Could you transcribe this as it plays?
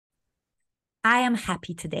I am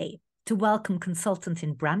happy today to welcome consultant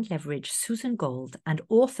in brand leverage Susan Gold and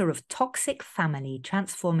author of Toxic Family,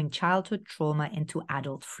 Transforming Childhood Trauma into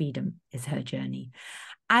Adult Freedom is her journey.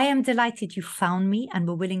 I am delighted you found me and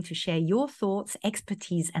were willing to share your thoughts,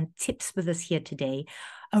 expertise, and tips with us here today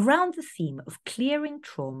around the theme of clearing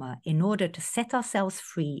trauma in order to set ourselves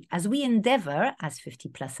free as we endeavor, as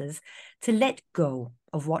 50-plussers, to let go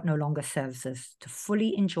of what no longer serves us, to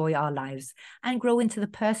fully enjoy our lives and grow into the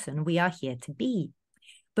person we are here to be.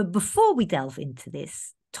 But before we delve into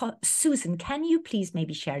this, Susan, can you please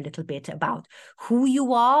maybe share a little bit about who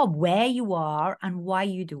you are, where you are, and why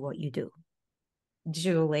you do what you do?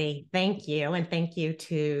 Julie, thank you. And thank you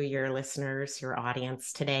to your listeners, your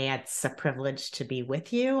audience today. It's a privilege to be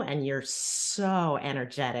with you. And you're so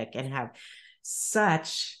energetic and have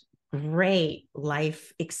such great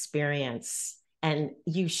life experience. And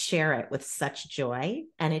you share it with such joy.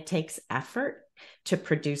 And it takes effort to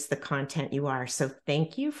produce the content you are. So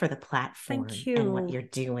thank you for the platform and what you're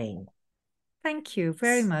doing. Thank you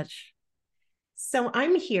very much. So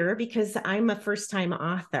I'm here because I'm a first-time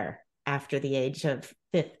author after the age of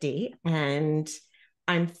 50, and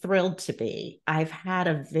I'm thrilled to be. I've had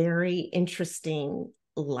a very interesting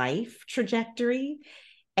life trajectory,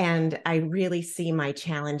 and I really see my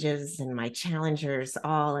challenges and my challengers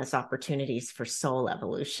all as opportunities for soul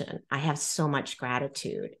evolution. I have so much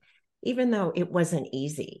gratitude, even though it wasn't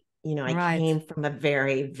easy. I came from a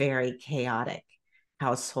very, very chaotic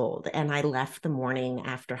household, and I left the morning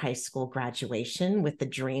after high school graduation with the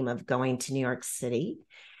dream of going to New York City.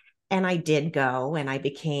 And I did go, and I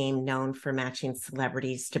became known for matching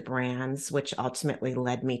celebrities to brands, which ultimately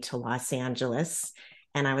led me to Los Angeles.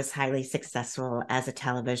 And I was highly successful as a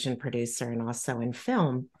television producer and also in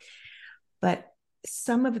film. But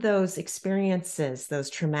some of those experiences, those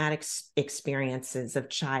traumatic experiences of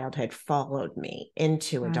childhood, followed me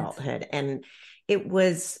into adulthood. And it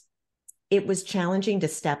was challenging to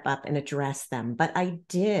step up and address them, but I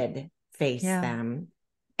did face them.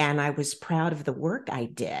 And I was proud of the work I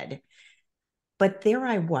did. But there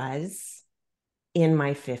I was in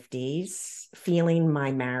my 50s, feeling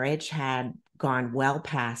my marriage had gone well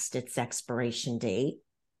past its expiration date.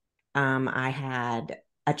 I had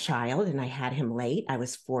a child, and I had him late. I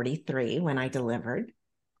was 43 when I delivered.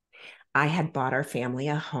 I had bought our family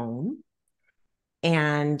a home.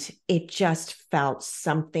 And it just felt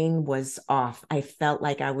something was off. I felt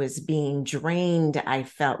like I was being drained. I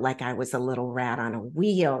felt like I was a little rat on a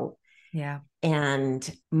wheel. Yeah. And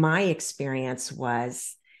my experience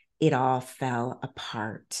was it all fell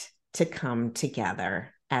apart to come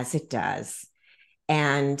together as it does.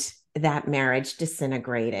 And that marriage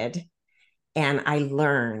disintegrated. And I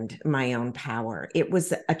learned my own power. It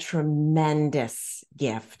was a tremendous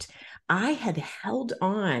gift. I had held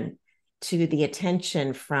on to the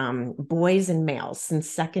attention from boys and males since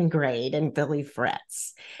second grade and Billy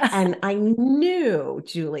Fritz. And I knew,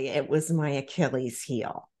 Julie, it was my Achilles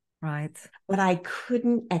heel. Right. But I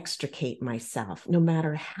couldn't extricate myself, no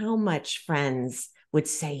matter how much friends would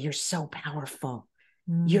say, "You're so powerful.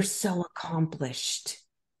 You're so accomplished."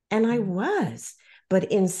 And I was.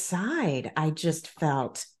 But inside, I just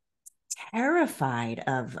felt terrified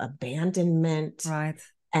of abandonment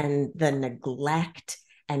and the neglect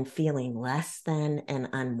and feeling less than and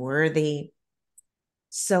unworthy.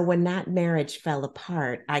 So when that marriage fell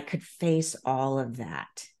apart, I could face all of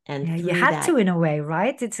that. And you had to, in a way,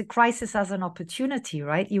 right? It's a crisis as an opportunity,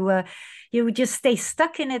 right? You would just stay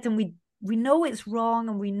stuck in it, and we know it's wrong,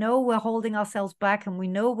 and we know we're holding ourselves back, and we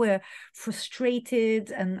know we're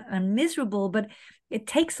frustrated and miserable, but it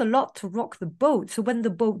takes a lot to rock the boat. So when the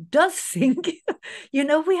boat does sink,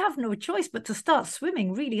 we have no choice but to start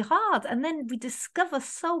swimming really hard. And then we discover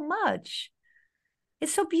so much.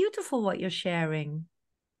 It's so beautiful what you're sharing.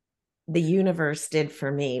 The universe did for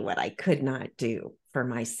me what I could not do for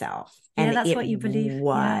myself. Yeah, And that's it what you believe.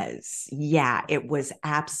 it was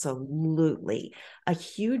absolutely a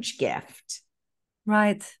huge gift.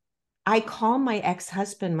 Right. I call my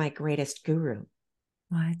ex-husband my greatest guru.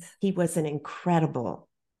 Right. He was an incredible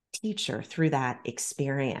teacher through that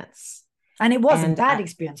experience. And it was a bad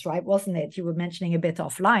experience, right? Wasn't it? You were mentioning a bit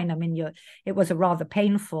offline. I mean, it was a rather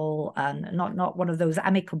painful and not one of those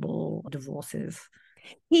amicable divorces.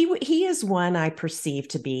 He is one I perceive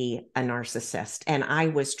to be a narcissist, and I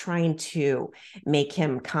was trying to make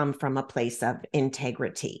him come from a place of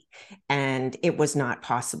integrity, and it was not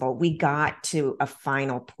possible. We got to a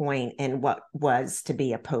final point in what was to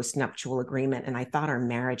be a postnuptial agreement, and I thought our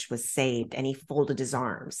marriage was saved, and he folded his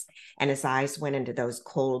arms, and his eyes went into those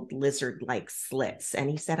cold lizard-like slits, and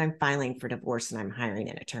he said, "I'm filing for divorce, and I'm hiring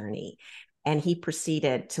an attorney." And he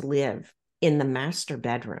proceeded to live in the master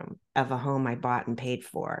bedroom of a home I bought and paid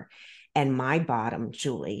for. And my bottom,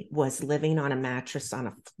 Julie, was living on a mattress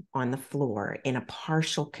on the floor in a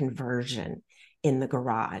partial conversion in the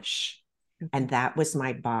garage. And that was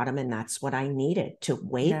my bottom. And that's what I needed to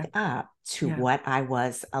wake up to what I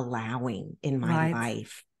was allowing in my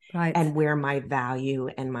life and where my value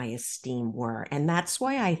and my esteem were. And that's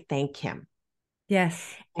why I thank him.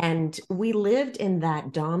 Yes. And we lived in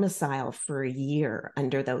that domicile for a year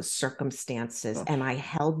under those circumstances. And I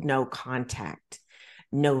held no contact,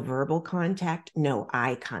 no verbal contact, no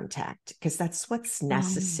eye contact, because that's what's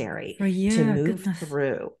necessary to move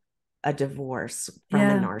through a divorce from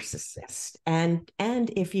a narcissist. And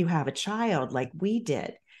if you have a child like we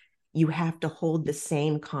did, you have to hold the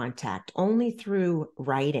same contact only through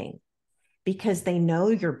writing, because they know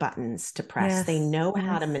your buttons to press. Yes, they know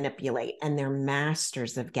how to manipulate, and they're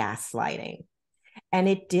masters of gaslighting. And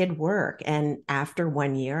it did work. And after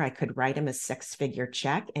 1 year, I could write him a 6-figure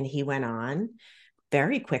check, and he went on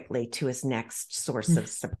very quickly to his next source of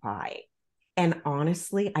supply. And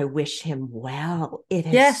honestly, I wish him well. It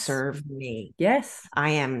has served me. Yes.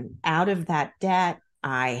 I am out of that debt.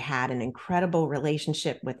 I had an incredible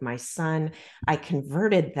relationship with my son. I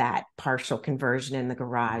converted that partial conversion in the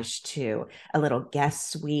garage to a little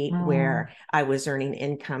guest suite where I was earning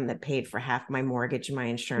income that paid for half my mortgage, my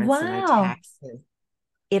insurance, and my taxes.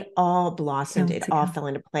 It all blossomed. It all fell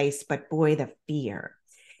into place. But boy, the fear.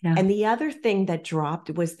 Yeah. And the other thing that dropped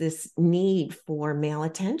was this need for male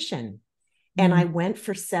attention. And I went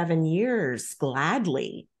for 7 years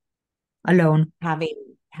gladly. Alone.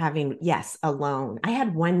 Having yes, alone. I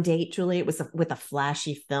had one date, Julie. It was with a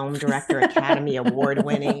flashy film director, Academy Award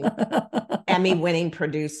winning, Emmy winning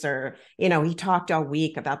producer. You know, he talked all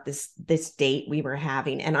week about this date we were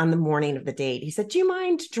having. And on the morning of the date, he said, "Do you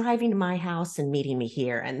mind driving to my house and meeting me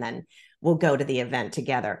here? And then we'll go to the event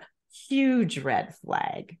together." Huge red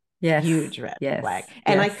flag. Yes. Huge red flag.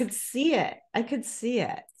 And I could see it.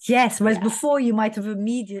 Yes. Whereas before you might have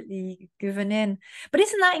immediately given in. But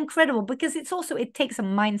isn't that incredible? Because it takes a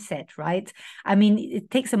mindset, right? I mean,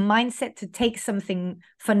 it takes a mindset to take something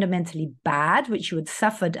fundamentally bad, which you had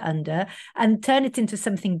suffered under, and turn it into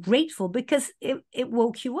something grateful, because it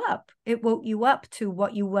woke you up. It woke you up to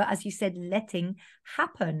what you were, as you said, letting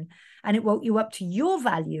happen. And it woke you up to your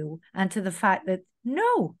value and to the fact that,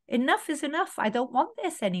 no, enough is enough. I don't want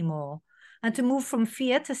this anymore. And to move from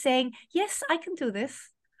fear to saying, yes, I can do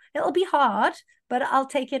this. It'll be hard, but I'll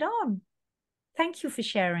take it on. Thank you for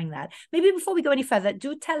sharing that. Maybe before we go any further,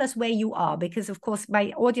 do tell us where you are, because, of course,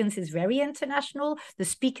 my audience is very international. The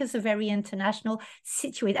speakers are very international,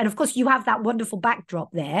 situated. And, of course, you have that wonderful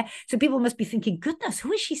backdrop there. So people must be thinking, goodness,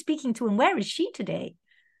 who is she speaking to and where is she today?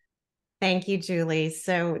 Thank you, Julie.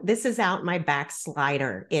 So this is out my back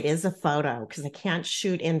slider. It is a photo because I can't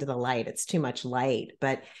shoot into the light. It's too much light,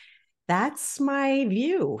 but that's my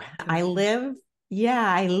view. I live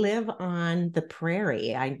on the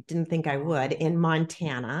prairie. I didn't think I would, in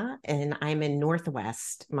Montana, and I'm in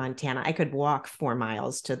Northwest Montana. I could walk 4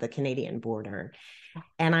 miles to the Canadian border,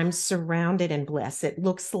 and I'm surrounded in bliss. It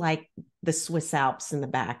looks like the Swiss Alps in the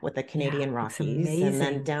back with the Canadian Rockies, and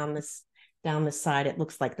then down the side, it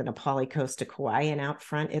looks like the Nepali coast of Kauai, and out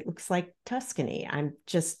front, it looks like Tuscany. I've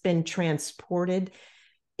just been transported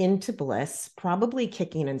into bliss, probably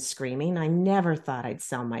kicking and screaming. I never thought I'd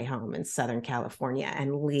sell my home in Southern California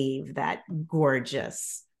and leave that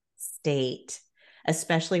gorgeous state,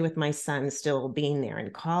 especially with my son still being there in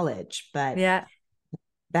college. But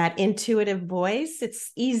that intuitive voice,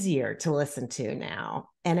 it's easier to listen to now.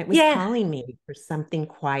 And it was calling me for something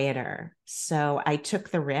quieter. So I took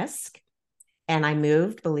the risk. And I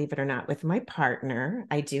moved, believe it or not, with my partner.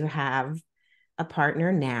 I do have a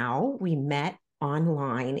partner now. We met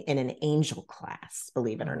online in an angel class,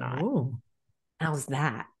 believe it or not. How's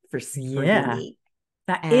that for unique?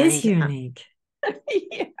 That is unique.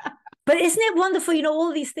 But isn't it wonderful? You know,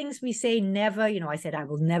 all these things we say never, you know, I said, I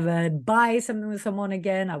will never buy something with someone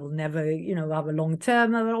again. I will never, you know, have a long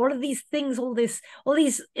term. All of these things, all these,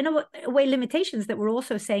 in a way, limitations that we're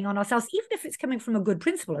also saying on ourselves, even if it's coming from a good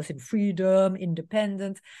principle, as in freedom,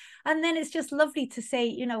 independence. And then it's just lovely to say,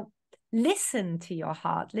 you know, listen to your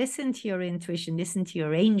heart, listen to your intuition, listen to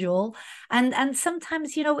your angel. And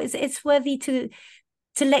sometimes, you know, it's worthy to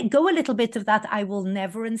let go a little bit of that I will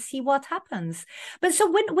never, and see what happens. But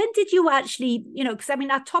so when did you actually, you know, because I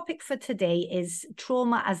mean, our topic for today is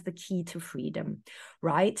trauma as the key to freedom,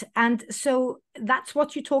 right? And so that's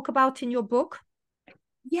what you talk about in your book?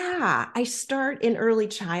 Yeah, I start in early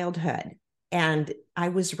childhood. And I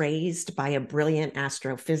was raised by a brilliant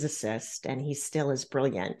astrophysicist, and he still is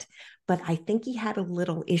brilliant. But I think he had a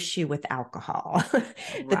little issue with alcohol. The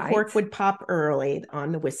Right. cork would pop early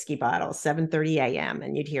on the whiskey bottle, 7:30 a.m.,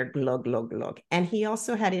 and you'd hear glug, glug, glug. And he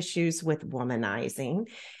also had issues with womanizing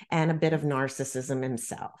and a bit of narcissism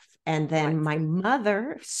himself. And then Right. my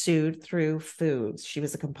mother sued through foods. She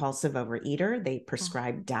was a compulsive overeater. They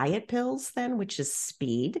prescribed diet pills then, which is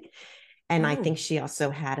speed. And I think Oh, she also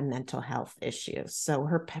had a mental health issue. So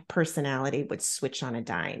her personality would switch on a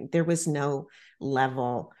dime. There was no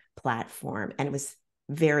level platform, and it was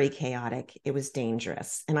very chaotic. It was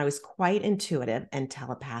dangerous. And I was quite intuitive and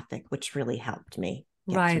telepathic, which really helped me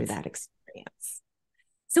get through right. that experience.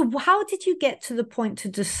 So how did you get to the point to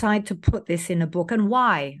decide to put this in a book, and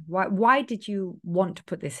why? Why did you want to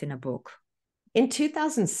put this in a book? In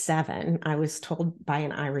 2007, I was told by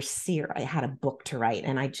an Irish seer I had a book to write,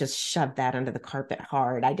 and I just shoved that under the carpet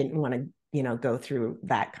hard. I didn't want to, go through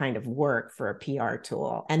that kind of work for a PR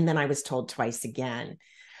tool. And then I was told twice again.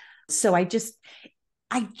 So I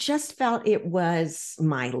just felt it was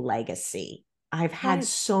my legacy. I've had Right.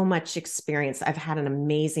 so much experience. I've had an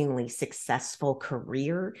amazingly successful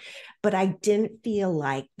career, but I didn't feel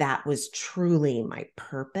like that was truly my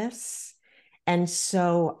purpose. And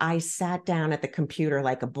so I sat down at the computer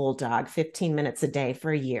like a bulldog, 15 minutes a day for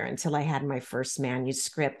a year until I had my first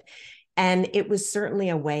manuscript. And it was certainly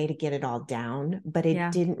a way to get it all down, but it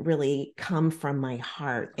Yeah. didn't really come from my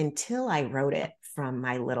heart until I wrote it from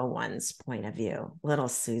my little one's point of view, little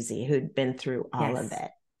Susie, who'd been through all of Yes.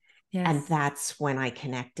 it. And Yes. that's when I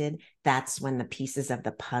connected. That's when the pieces of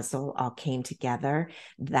the puzzle all came together.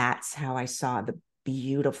 That's how I saw the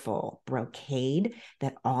beautiful brocade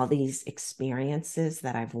that all these experiences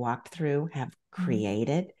that I've walked through have Mm.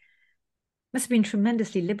 created. Must have been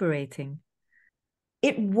tremendously liberating.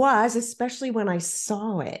 It was, especially when I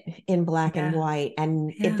saw it in black and Yeah. white.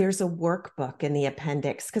 And Yeah. there's a workbook in the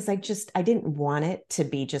appendix because I didn't want it to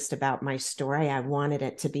be just about my story. I wanted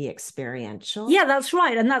it to be experiential. Yeah, that's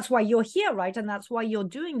right. And that's why you're here, right? And that's why you're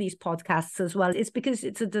doing these podcasts as well. It's because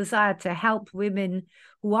it's a desire to help women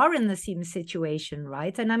who are in the same situation,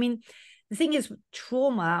 right? And I mean, the thing is,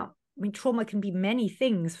 trauma, I mean, trauma can be many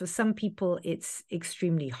things. For some people, it's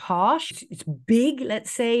extremely harsh. It's big, let's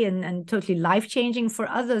say, and totally life-changing. For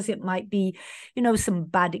others, it might be, some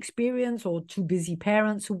bad experience or too busy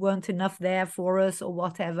parents who weren't enough there for us or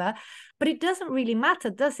whatever. But it doesn't really matter,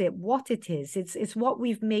 does it, what it is? It's what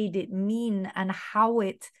we've made it mean and how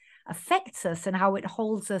it affects us and how it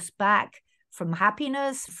holds us back from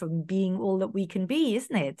happiness, from being all that we can be,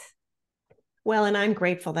 isn't it? Well, and I'm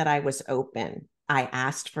grateful that I was open. I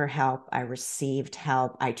asked for help. I received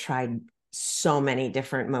help. I tried so many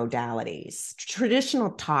different modalities.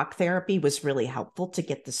 Traditional talk therapy was really helpful to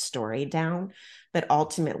get the story down, but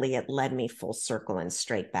ultimately it led me full circle and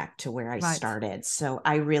straight back to where I Right. started. So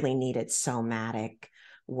I really needed somatic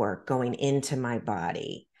work going into my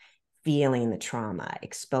body, feeling the trauma,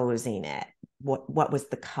 exposing it. What was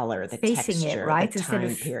the color, the Facing it, texture, the right? Instead time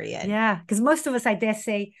of, period? yeah, because most of us, I dare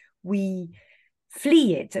say, we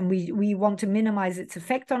flee it and we want to minimize its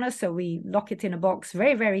effect on us, so we lock it in a box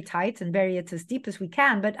very, very tight and bury it as deep as we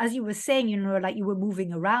can. But as you were saying, like you were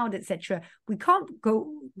moving around, etc., we can't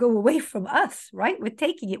go away from us, right? We're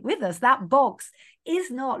taking it with us. That box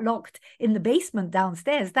is not locked in the basement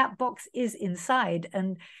downstairs. That box is inside,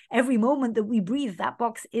 and every moment that we breathe, that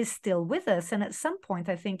box is still with us. And at some point,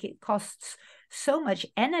 I think it costs so much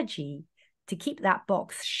energy to keep that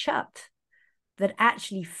box shut, that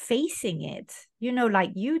actually facing it,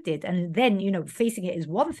 like you did, and then, facing it is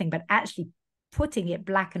one thing, but actually putting it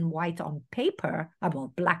black and white on paper,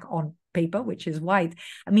 well, black on paper, which is white.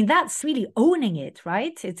 I mean, that's really owning it,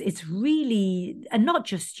 right? It's really, and not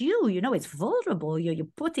just you, it's vulnerable. You're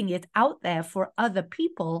putting it out there for other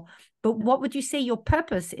people. But what would you say your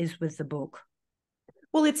purpose is with the book?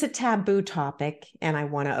 Well, it's a taboo topic, and I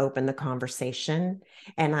want to open the conversation,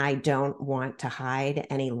 and I don't want to hide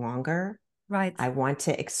any longer. Right. I want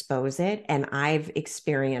to expose it, and I've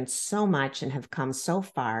experienced so much and have come so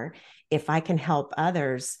far. If I can help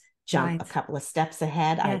others jump a Right. couple of steps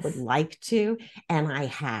ahead, I would Yes. like to, and I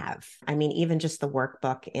have. I mean, even just the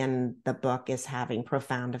workbook in the book is having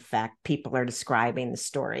profound effect. People are describing the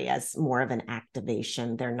story as more of an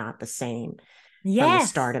activation. They're not the same from the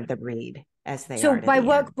start Yes. of the read as they So are to by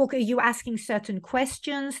the end. workbook, are you asking certain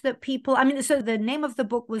questions that people, I mean, so the name of the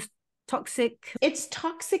book was Toxic. It's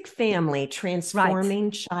toxic family Right.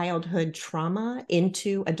 transforming childhood trauma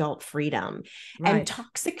into adult freedom. And Right.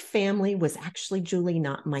 toxic family was actually, Julie,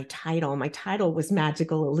 not my title. My title was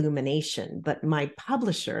Magical Illumination, but my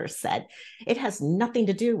publisher said it has nothing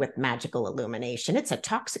to do with magical illumination. It's a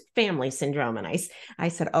toxic family syndrome. And I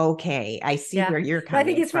said, okay, I see Yeah. where you're But I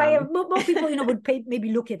think coming it's right. from. More people, would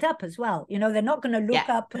maybe look it up as well. They're not going to Yeah. look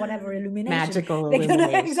up whatever illumination. Magical They're going to,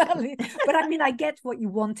 illumination. exactly. But I mean, I get what you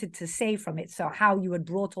wanted to say from it. So how you had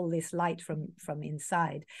brought all this light from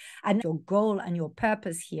inside. And your goal and your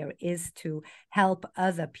purpose here is to help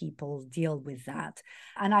other people deal with that.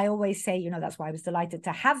 And I always say, that's why I was delighted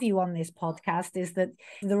to have you on this podcast, is that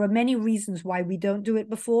there are many reasons why we don't do it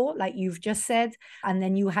before, like you've just said. And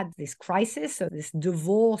then you had this crisis, so this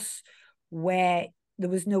divorce where there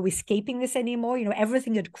was no escaping this anymore.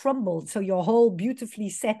 Everything had crumbled. So your whole beautifully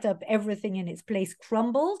set up, everything in its place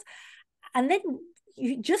crumbled. And then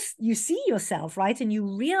you see yourself, right? And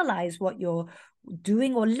you realize what you're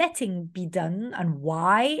doing or letting be done and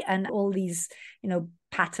why, and all these,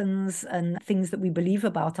 patterns and things that we believe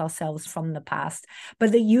about ourselves from the past,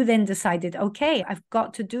 but that you then decided, okay, I've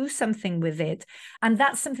got to do something with it. And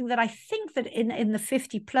that's something that I think that in the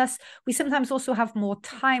 50 plus, we sometimes also have more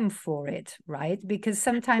time for it, right? Because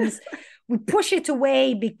sometimes we push it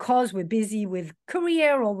away because we're busy with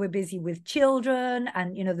career or we're busy with children,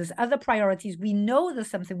 and there's other priorities. We know there's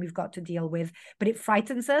something we've got to deal with, but it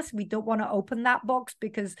frightens us. We don't want to open that box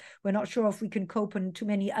because we're not sure if we can cope and too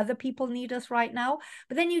many other people need us right now.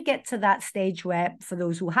 But then you get to that stage where, for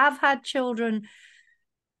those who have had children,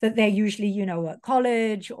 that they're usually, at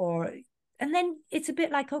college, and then it's a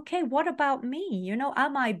bit like, okay, what about me?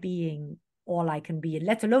 Am I being all I can be,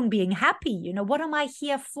 let alone being happy? What am I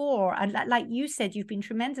here for? And like you said, you've been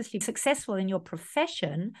tremendously successful in your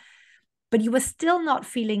profession, but you were still not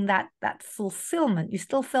feeling that fulfillment. You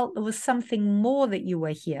still felt there was something more that you were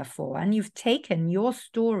here for. And you've taken your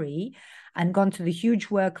story and gone to the huge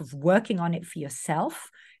work of working on it for yourself,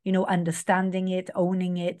 understanding it,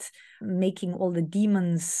 owning it, making all the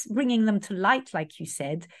demons, bringing them to light, like you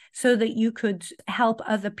said, so that you could help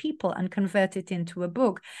other people and convert it into a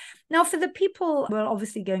book. Now, for the people, we're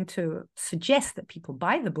obviously going to suggest that people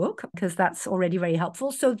buy the book because that's already very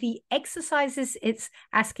helpful. So the exercises, it's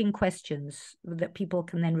asking questions that people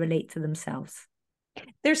can then relate to themselves.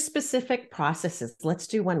 There's specific processes. Let's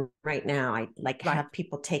do one right now. I have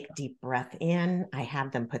people take a deep breath in. I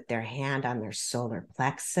have them put their hand on their solar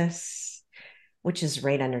plexus, which is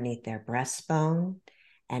right underneath their breastbone,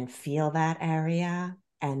 and feel that area.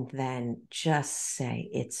 And then just say,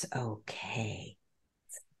 it's okay.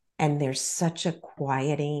 And there's such a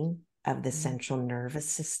quieting of the central nervous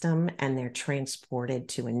system, and they're transported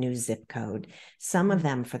to a new zip code. Some of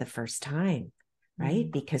them for the first time, right?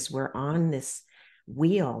 Because we're on this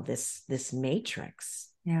wheel, this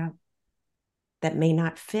matrix, that may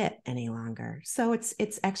not fit any longer. So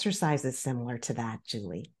it's exercises similar to that,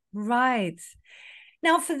 Julie. Right.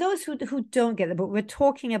 Now, for those who don't get the book, we're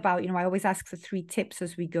talking about, I always ask for 3 tips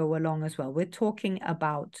as we go along as well. We're talking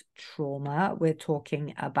about trauma. We're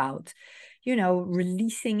talking about,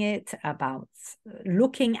 releasing it, about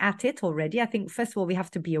looking at it already. I think, first of all, we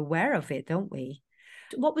have to be aware of it, don't we?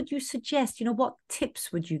 What would you suggest? What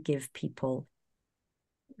tips would you give people?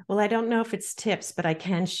 Well, I don't know if it's tips, but I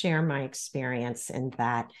can share my experience in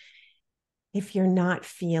that if you're not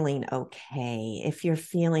feeling okay, if you're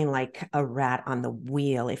feeling like a rat on the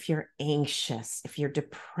wheel, if you're anxious, if you're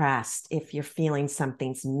depressed, if you're feeling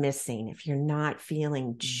something's missing, if you're not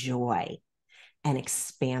feeling joy and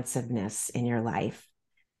expansiveness in your life,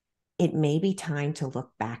 it may be time to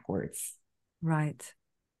look backwards. Right.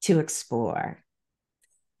 To explore.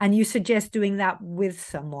 And you suggest doing that with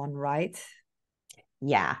someone, right?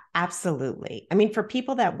 Yeah, absolutely. I mean, for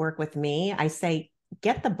people that work with me, I say,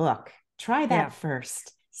 get the book, try that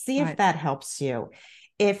first, see if that helps you.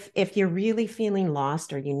 If you're really feeling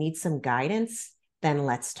lost or you need some guidance, then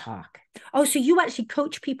let's talk. Oh, so you actually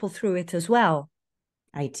coach people through it as well?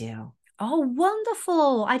 I do. Oh,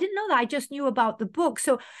 wonderful. I didn't know that. I just knew about the book.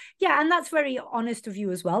 So yeah, and that's very honest of you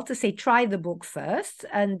as well to say, try the book first.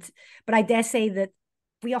 But I dare say that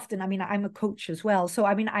we often, I'm a coach as well. So,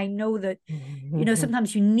 I know that,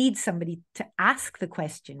 sometimes you need somebody to ask the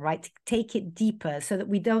question, right? To take it deeper so that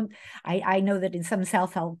we don't, I know that in some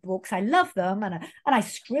self-help books, I love them and I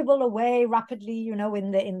scribble away rapidly,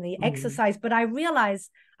 in the exercise, but I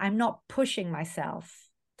realize I'm not pushing myself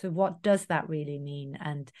to what does that really mean,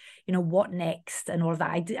 and what next, and all of that.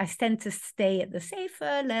 I tend to stay at the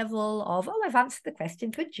safer level of, oh, I've answered the question,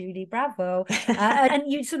 good, Julie, bravo. And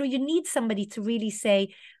you need somebody to really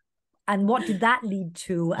say, And what did that lead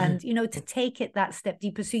to? And, you know, to take it that step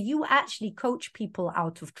deeper. So you actually coach people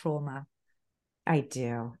out of trauma. I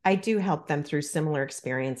do. I do help them through similar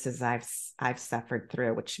experiences I've suffered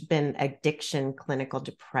through, which have been addiction, clinical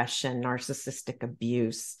depression, narcissistic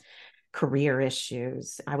abuse, career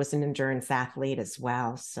issues. I was an endurance athlete as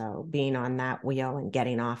well. So being on that wheel and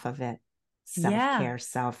getting off of it, self-care,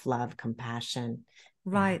 self-love, compassion.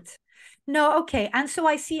 Right. No, okay. And so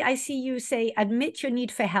I see you say admit your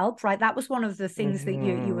need for help, right? That was one of the things that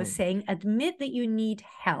you were saying. Admit that you need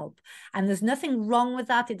help. And there's nothing wrong with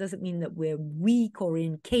that. It doesn't mean that we're weak or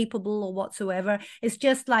incapable or whatsoever. It's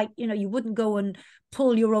just like, you know, you wouldn't go and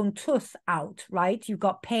pull your own tooth out, right? You've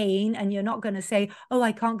got pain and you're not going to say, oh,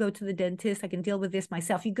 I can't go to the dentist. I can deal with this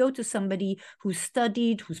myself. You go to somebody who's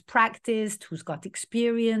studied, who's practiced, who's got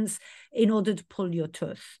experience in order to pull your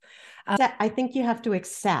tooth. I think you have to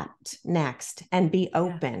accept next and be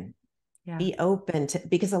open. Yeah. Be open to,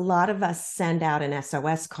 because a lot of us send out an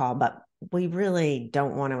SOS call, but we really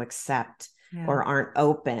don't want to accept or aren't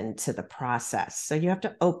open to the process. So you have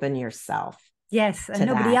to open yourself. Yes, and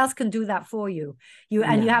nobody else can do that for you. You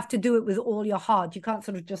have to do it with all your heart. You can't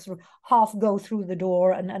sort of just half go through the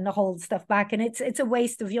door and hold stuff back. And it's a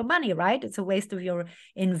waste of your money, right? It's a waste of your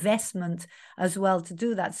investment as well to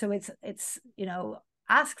do that. So it's you know,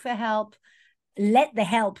 ask for help, let the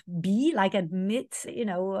help be, like admit, you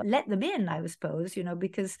know, let them in, I suppose, you know,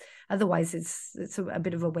 because otherwise it's a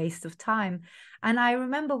bit of a waste of time. And I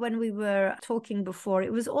remember when we were talking before,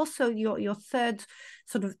 it was also your third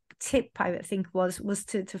sort of tip, I think, was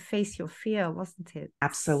to face your fear, wasn't it?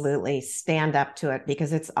 Absolutely. Stand up to it,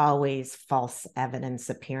 because it's always false evidence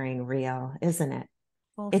appearing real, isn't it?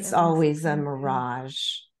 It's always a mirage.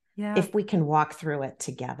 Yeah. If we can walk through it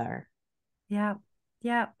together. Yeah.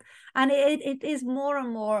 Yeah. And it is more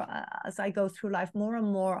and more, as I go through life, more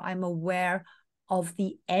and more I'm aware of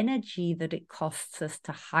the energy that it costs us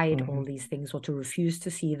to hide all these things, or to refuse to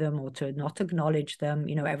see them, or to not acknowledge them.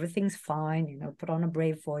 You know, everything's fine, you know, put on a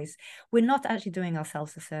brave voice. We're not actually doing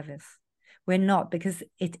ourselves a service. We're not, because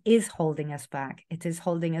it is holding us back. It is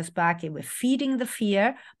holding us back. We're feeding the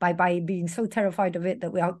fear by being so terrified of it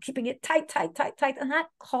that we are keeping it tight, tight, tight, tight. And that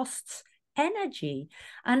costs energy.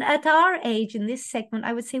 And at our age, in this segment,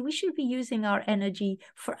 I would say we should be using our energy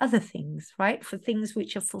for other things, right? For things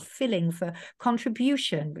which are fulfilling, for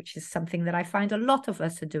contribution, which is something that I find a lot of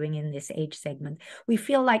us are doing in this age segment. We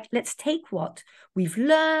feel like, let's take what we've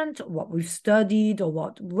learned, what we've studied, or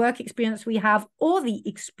what work experience we have, or the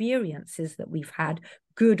experiences that we've had,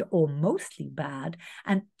 good or mostly bad,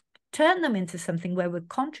 and turn them into something where we're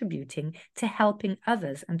contributing to helping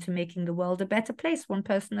others and to making the world a better place, one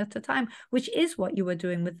person at a time, which is what you were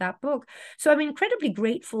doing with that book. So I'm incredibly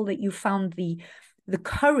grateful that you found the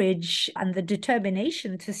courage and the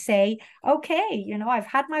determination to say, okay, you know, I've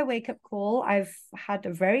had my wake-up call. I've had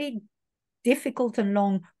a very difficult and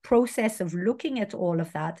long process of looking at all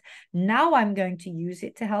of that. Now I'm going to use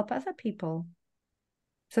it to help other people.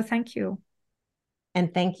 So thank you.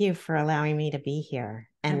 And thank you for allowing me to be here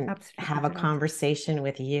and have a conversation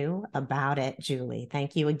with you about it, Julie.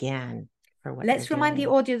 Thank you again for what Let's remind the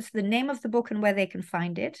audience the name of the book and where they can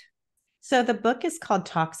find it. So the book is called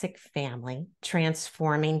Toxic Family: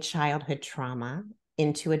 Transforming Childhood Trauma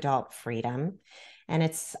into Adult Freedom. And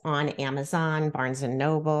it's on Amazon, Barnes &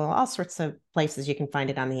 Noble, all sorts of places you can find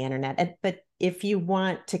it on the internet. But if you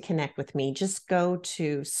want to connect with me, just go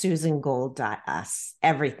to susangold.us.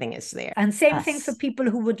 Everything is there. And same thing for people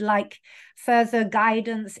who would like further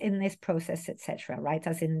guidance in this process, etc., right?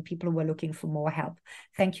 As in people who are looking for more help.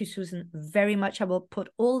 Thank you, Susan, very much. I will put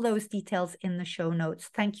all those details in the show notes.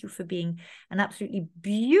 Thank you for being an absolutely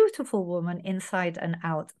beautiful woman inside and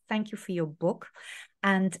out. Thank you for your book.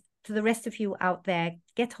 And to the rest of you out there,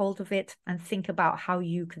 get hold of it and think about how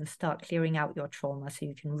you can start clearing out your trauma so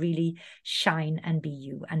you can really shine and be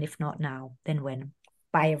you. And if not now, then when?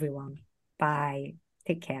 Bye, everyone. Bye.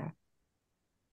 Take care.